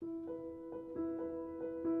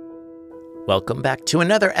Welcome back to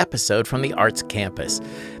another episode from the Arts Campus.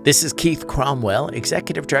 This is Keith Cromwell,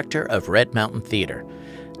 Executive Director of Red Mountain Theater.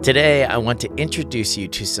 Today, I want to introduce you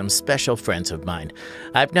to some special friends of mine.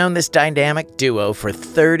 I've known this dynamic duo for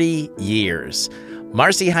 30 years.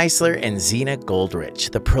 Marcy Heisler and Zena Goldrich,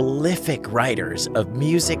 the prolific writers of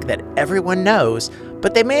music that everyone knows,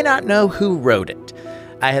 but they may not know who wrote it.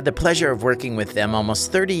 I had the pleasure of working with them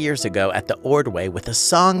almost 30 years ago at the Ordway with a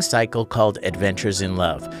song cycle called Adventures in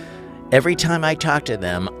Love. Every time I talk to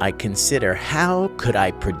them, I consider how could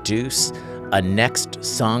I produce a next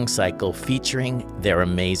song cycle featuring their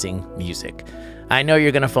amazing music. I know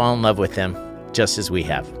you're going to fall in love with them, just as we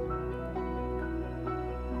have.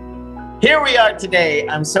 Here we are today.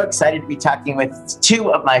 I'm so excited to be talking with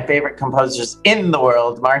two of my favorite composers in the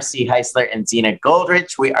world, Marcy Heisler and Zena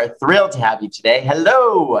Goldrich. We are thrilled to have you today.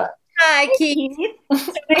 Hello. Hi, Keith.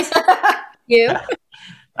 Nice to meet you.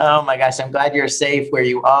 Oh my gosh, I'm glad you're safe where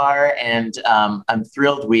you are, and I'm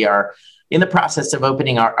thrilled we are in the process of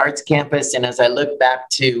opening our arts campus. And as I look back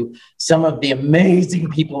to some of the amazing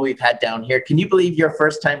people we've had down here, can you believe your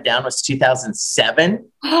first time down was 2007?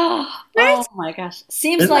 Oh my gosh.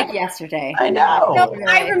 Seems like yesterday. I know.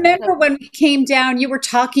 I remember when we came down, you were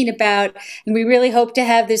talking about, and we really hope to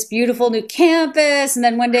have this beautiful new campus. And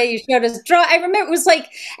then one day you showed us draw. I remember it was like,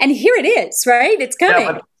 and here it is, right? It's coming.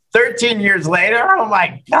 Yeah, 13 years later, oh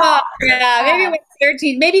my God. Oh, yeah, maybe it was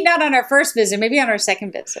 13, maybe not on our first visit, maybe on our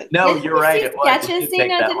second visit. No, you're right. It sketches,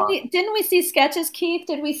 didn't we see sketches, Keith?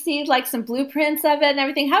 Did we see like some blueprints of it and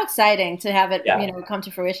everything? How exciting to have it, come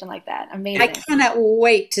to fruition like that. Amazing. I cannot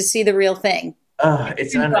wait to see the real thing.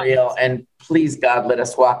 It's unreal. And please, God, let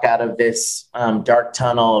us walk out of this dark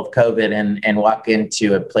tunnel of COVID and walk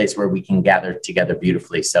into a place where we can gather together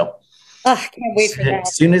beautifully. So I can't wait for that.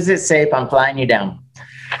 As soon as it's safe, I'm flying you down.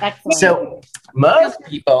 Excellent. So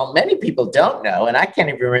many people don't know, and I can't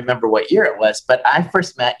even remember what year it was, but I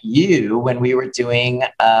first met you when we were doing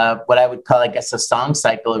what I would call, I guess, a song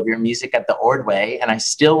cycle of your music at the Ordway. And I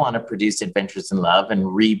still want to produce Adventures in Love and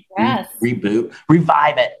reboot,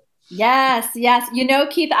 revive it. Yes. You know,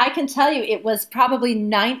 Keith, I can tell you it was probably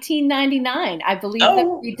 1999. I believe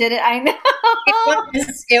that we did it. I know.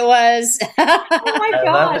 It was. Oh my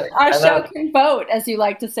gosh. Our show can vote, as you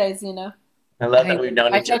like to say, Zena. I love that we've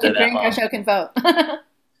known each other that long. Our show can vote.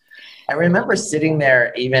 I remember sitting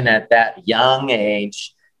there, even at that young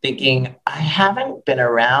age, thinking, I haven't been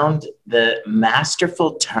around the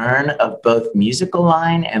masterful turn of both musical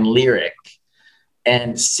line and lyric.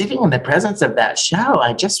 And sitting in the presence of that show,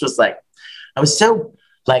 I just was like, I was so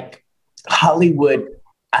like Hollywood.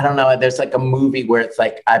 I don't know. There's like a movie where it's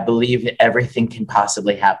like, I believe everything can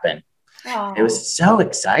possibly happen. Oh. It was so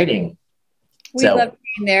exciting. We loved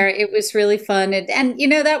being there. It was really fun. And, you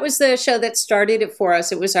know, that was the show that started it for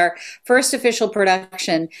us. It was our first official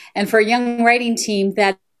production. And for a young writing team,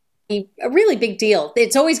 that's a really big deal.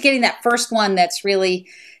 It's always getting that first one that's really,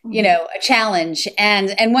 you know, a challenge.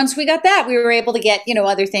 And once we got that, we were able to get, you know,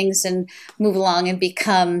 other things and move along and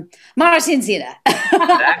become Marcy and Zena.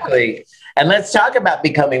 Exactly. And let's talk about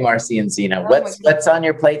becoming Marcy and Zena. What's on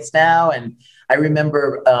your plates now? And I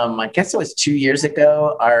remember, I guess it was 2 years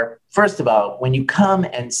ago, first of all, when you come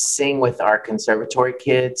and sing with our conservatory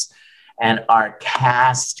kids and our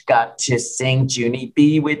cast got to sing Junie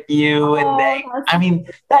B with you. And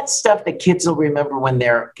that's stuff that kids will remember when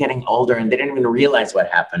they're getting older and they didn't even realize what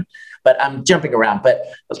happened. But I'm jumping around. But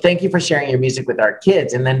thank you for sharing your music with our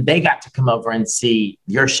kids. And then they got to come over and see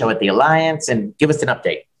your show at the Alliance and give us an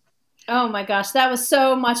update. Oh my gosh, that was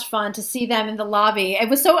so much fun to see them in the lobby. It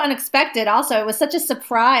was so unexpected also. It was such a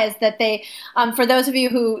surprise that they, for those of you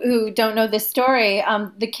who don't know this story,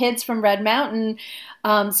 the kids from Red Mountain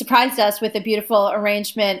surprised us with a beautiful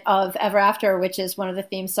arrangement of Ever After, which is one of the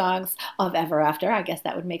theme songs of Ever After. I guess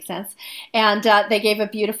that would make sense. And they gave a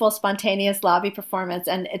beautiful, spontaneous lobby performance,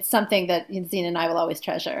 and it's something that Zena and I will always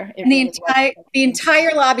treasure. And the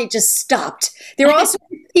entire lobby just stopped. There were also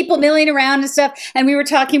people milling around and stuff, and we were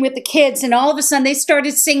talking with the kids, and all of a sudden they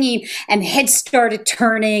started singing, and heads started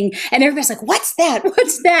turning, and everybody's like, "What's that?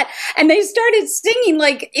 What's that?" And they started singing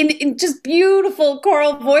like in just beautiful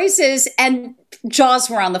choral voices, and jaws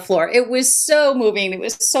were on the floor. It was so moving. It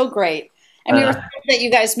was so great. And we were thrilled that you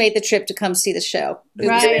guys made the trip to come see the show. It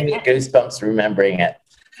was giving me goosebumps remembering it.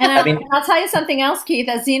 And I'll tell you something else, Keith.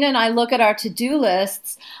 As Zena and I look at our to-do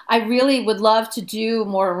lists, I really would love to do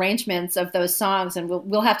more arrangements of those songs, and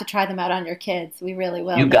we'll have to try them out on your kids. We really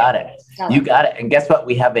will. You got it. You got it. And guess what?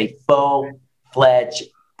 We have a full-fledged,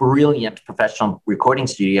 brilliant professional recording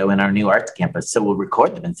studio in our new arts campus. So we'll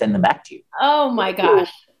record them and send them back to you. Oh my gosh.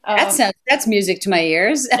 That's music to my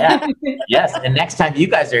ears. Yeah. Yes. And next time you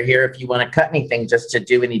guys are here, if you want to cut anything just to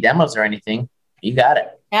do any demos or anything, you got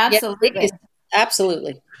it. Absolutely. Yeah,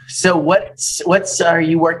 absolutely. So what's are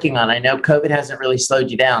you working on? I know COVID hasn't really slowed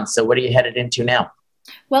you down. So what are you headed into now?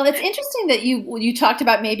 Well, it's interesting that you talked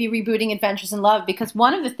about maybe rebooting Adventures in Love, because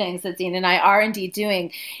one of the things that Zena and I are indeed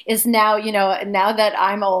doing is now, now that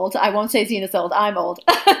I'm old, I won't say Zena's old, I'm old,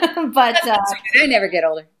 but I never get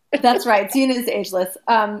older. That's right. Zena is ageless.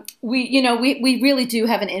 We really do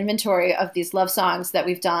have an inventory of these love songs that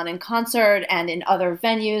we've done in concert and in other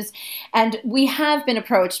venues. And we have been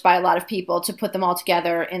approached by a lot of people to put them all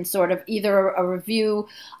together in sort of either a review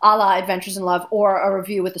a la Adventures in Love or a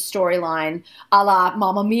review with a storyline a la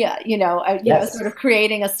Mamma Mia, sort of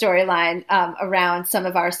creating a storyline around some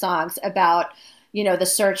of our songs about, the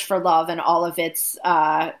search for love and all of its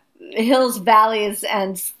hills, valleys,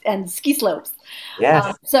 and ski slopes.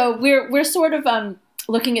 Yes. So we're sort of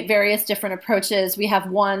looking at various different approaches. We have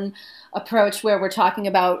one approach where we're talking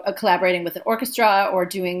about collaborating with an orchestra or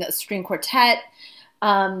doing a string quartet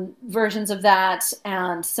versions of that,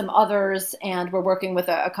 and some others. And we're working with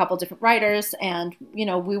a couple different writers, and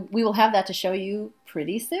we will have that to show you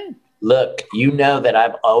pretty soon. Look, that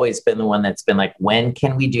I've always been the one that's been like, when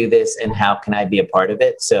can we do this and how can I be a part of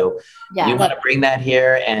it? So you want to bring that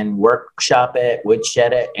here and workshop it,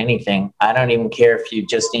 woodshed it, anything. I don't even care if you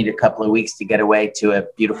just need a couple of weeks to get away to a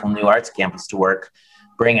beautiful new arts campus to work.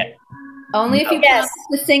 Bring it. Only if you promise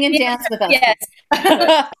to sing and dance with us. Yes.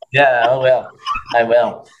 Yeah, I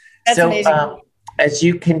will. That's so amazing. As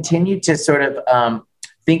you continue to sort of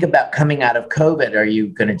think about coming out of COVID, are you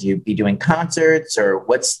going to be doing concerts, or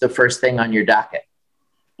what's the first thing on your docket?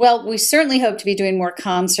 Well, we certainly hope to be doing more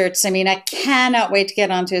concerts. I mean, I cannot wait to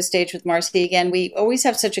get onto a stage with Marcy again. We always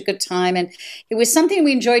have such a good time. And it was something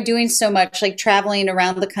we enjoyed doing so much, like traveling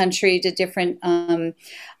around the country to different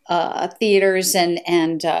theaters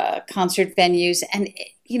and concert venues. And,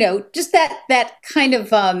 just that kind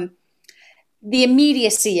of the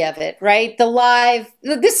immediacy of it, right? The live,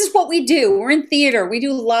 this is what we do. We're in theater. We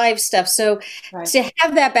do live stuff. So to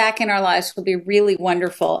have that back in our lives will be really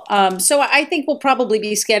wonderful. So I think we'll probably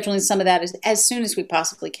be scheduling some of that as soon as we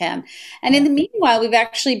possibly can. And in the meanwhile, we've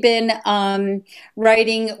actually been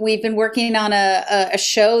writing. We've been working on a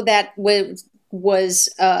show that was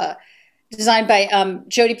designed by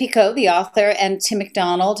Jodi Picoult, the author, and Tim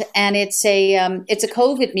McDonald, and it's a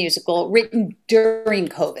COVID musical written during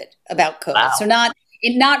COVID, about COVID. Wow. So not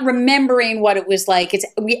remembering what it was like.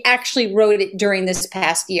 We actually wrote it during this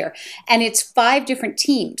past year, and it's 5 different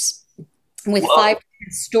teams with 5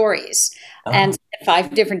 different stories and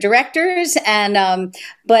 5 different directors, and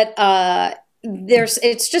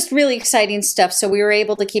it's just really exciting stuff. So we were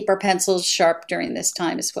able to keep our pencils sharp during this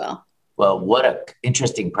time as well. Well, what an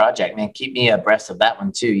interesting project, man. Keep me abreast of that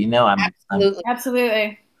one too.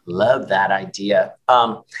 Absolutely. Love that idea.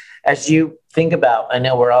 As you think about, I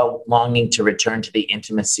know we're all longing to return to the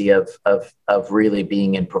intimacy of really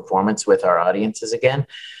being in performance with our audiences again.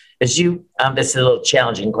 As you, this is a little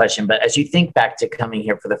challenging question, but as you think back to coming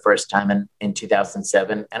here for the first time in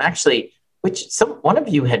 2007, and actually, one of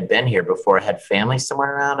you had been here before, had family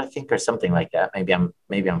somewhere around, I think, or something like that. Maybe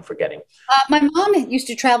I'm forgetting. My mom used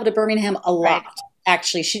to travel to Birmingham a lot. Right.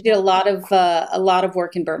 Actually, she did a lot of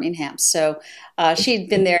work in Birmingham. So she'd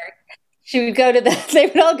been there. They would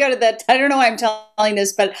all go to the, I don't know why I'm telling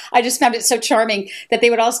this, but I just found it so charming that they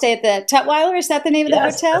would all stay at the Tutwiler. Is that the name of the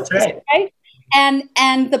hotel? That's right. Right?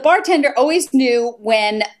 And the bartender always knew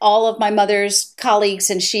when all of my mother's colleagues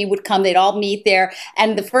and she would come. They'd all meet there.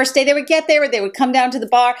 And the first day they would get there, they would come down to the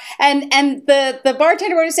bar. And the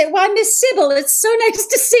bartender would say, "Why, Miss Sybil, it's so nice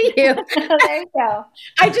to see you." There you go.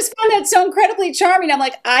 I just found that so incredibly charming. I'm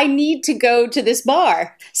like, I need to go to this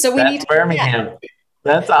bar. So we need to Birmingham.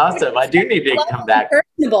 That's awesome. I do need to come back.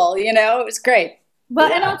 Personable, it was great. Well,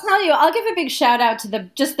 and I'll tell you, I'll give a big shout out to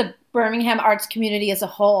the Birmingham arts community as a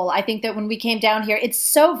whole. I think that when we came down here, it's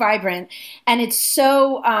so vibrant, and it's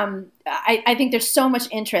so I think there's so much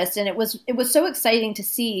interest, and it was so exciting to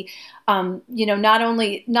see, not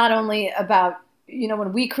only about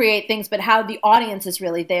when we create things, but how the audience is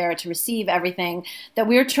really there to receive everything that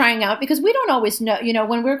we're trying out, because we don't always know,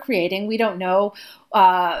 when we're creating, we don't know,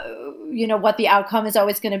 what the outcome is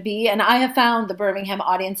always going to be. And I have found the Birmingham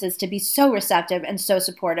audiences to be so receptive and so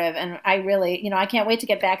supportive. And I really, I can't wait to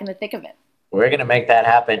get back in the thick of it. We're going to make that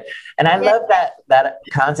happen. And I love that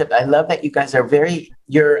concept. I love that you guys are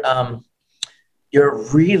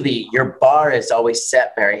your bar is always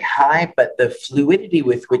set very high, but the fluidity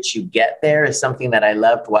with which you get there is something that I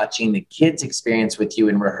loved watching the kids experience with you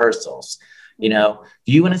in rehearsals.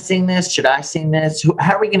 Do you want to sing this? Should I sing this?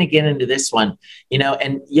 How are we going to get into this one?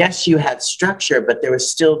 And yes, you had structure, but there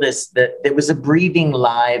was still there was a breathing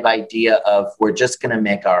live idea of, we're just going to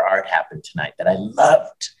make our art happen tonight, that I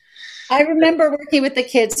loved. I remember working with the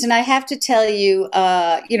kids, and I have to tell you,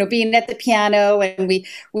 being at the piano, and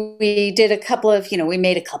we did a couple of, we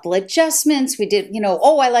made a couple adjustments. We did,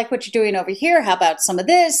 I like what you're doing over here. How about some of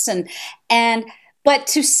this? But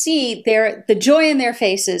to see the joy in their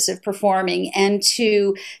faces of performing, and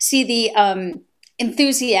to see the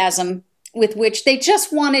enthusiasm with which they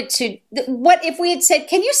just wanted to, what if we had said,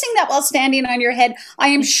 can you sing that while standing on your head? I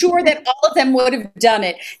am sure that all of them would have done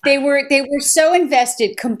it. They were so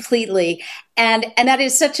invested completely. And that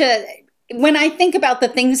is when I think about the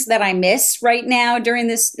things that I miss right now during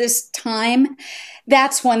this time,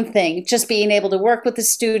 that's one thing, just being able to work with the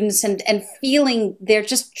students and feeling their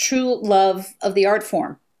just true love of the art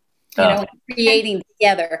form, creating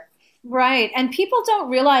together. Right. And people don't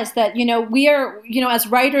realize that, we are, as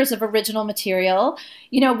writers of original material,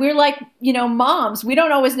 we're like, moms. We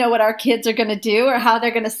don't always know what our kids are going to do or how they're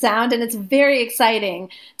going to sound. And it's very exciting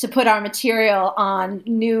to put our material on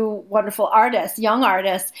new, wonderful artists, young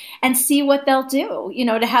artists, and see what they'll do,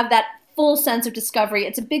 to have that full sense of discovery.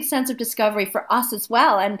 It's a big sense of discovery for us as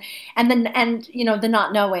well. And the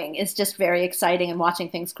not knowing is just very exciting, and watching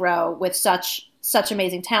things grow with such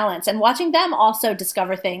amazing talents, and watching them also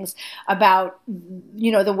discover things about,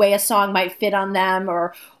 the way a song might fit on them,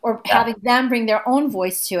 or having them bring their own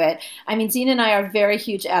voice to it. I mean, Zena and I are very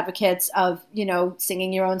huge advocates of,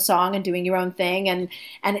 singing your own song and doing your own thing,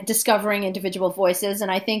 and discovering individual voices.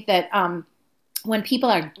 And I think that, when people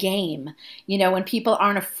are game, when people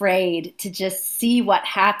aren't afraid to just see what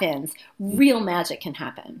happens, real magic can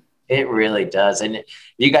happen. It really does. And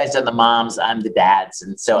you guys are the moms, I'm the dads.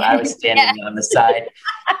 And so I was standing on the side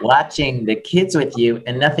watching the kids with you,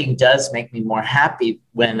 and nothing does make me more happy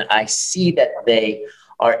when I see that they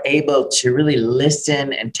are able to really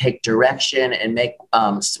listen and take direction and make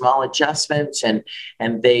small adjustments, and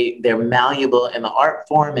they're malleable in the art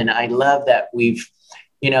form. And I love that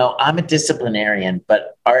I'm a disciplinarian,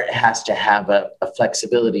 but art has to have a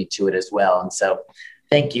flexibility to it as well. And so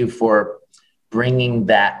thank you for bringing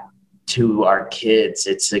that to our kids.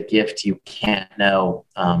 It's a gift you can't know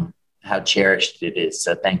how cherished it is.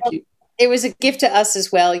 So thank you. It was a gift to us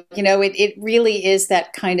as well. It really is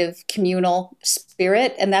that kind of communal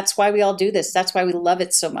spirit. And that's why we all do this. That's why we love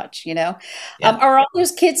it so much, Yeah. Are all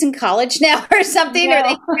those kids in college now or something? No. Are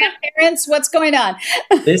they grandparents? What's going on?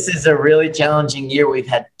 This is a really challenging year. We've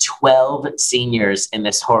had 12 seniors in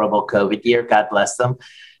this horrible COVID year. God bless them.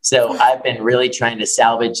 So I've been really trying to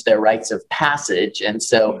salvage their rites of passage. And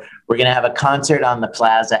so we're going to have a concert on the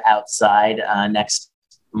plaza outside next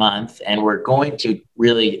month. And we're going to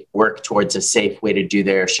really work towards a safe way to do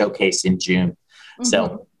their showcase in June. Mm-hmm.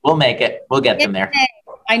 So we'll make it. We'll get them there.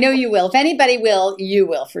 I know you will. If anybody will, you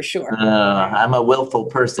will for sure. I'm a willful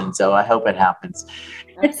person, so I hope it happens.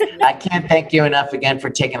 I can't thank you enough again for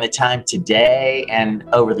taking the time today and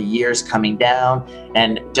over the years coming down.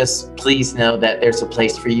 And just please know that there's a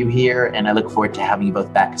place for you here. And I look forward to having you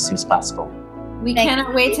both back as soon as possible. We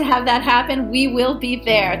cannot wait to have that happen. We will be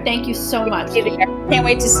there. Thank you so much. Can't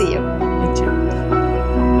wait to see you.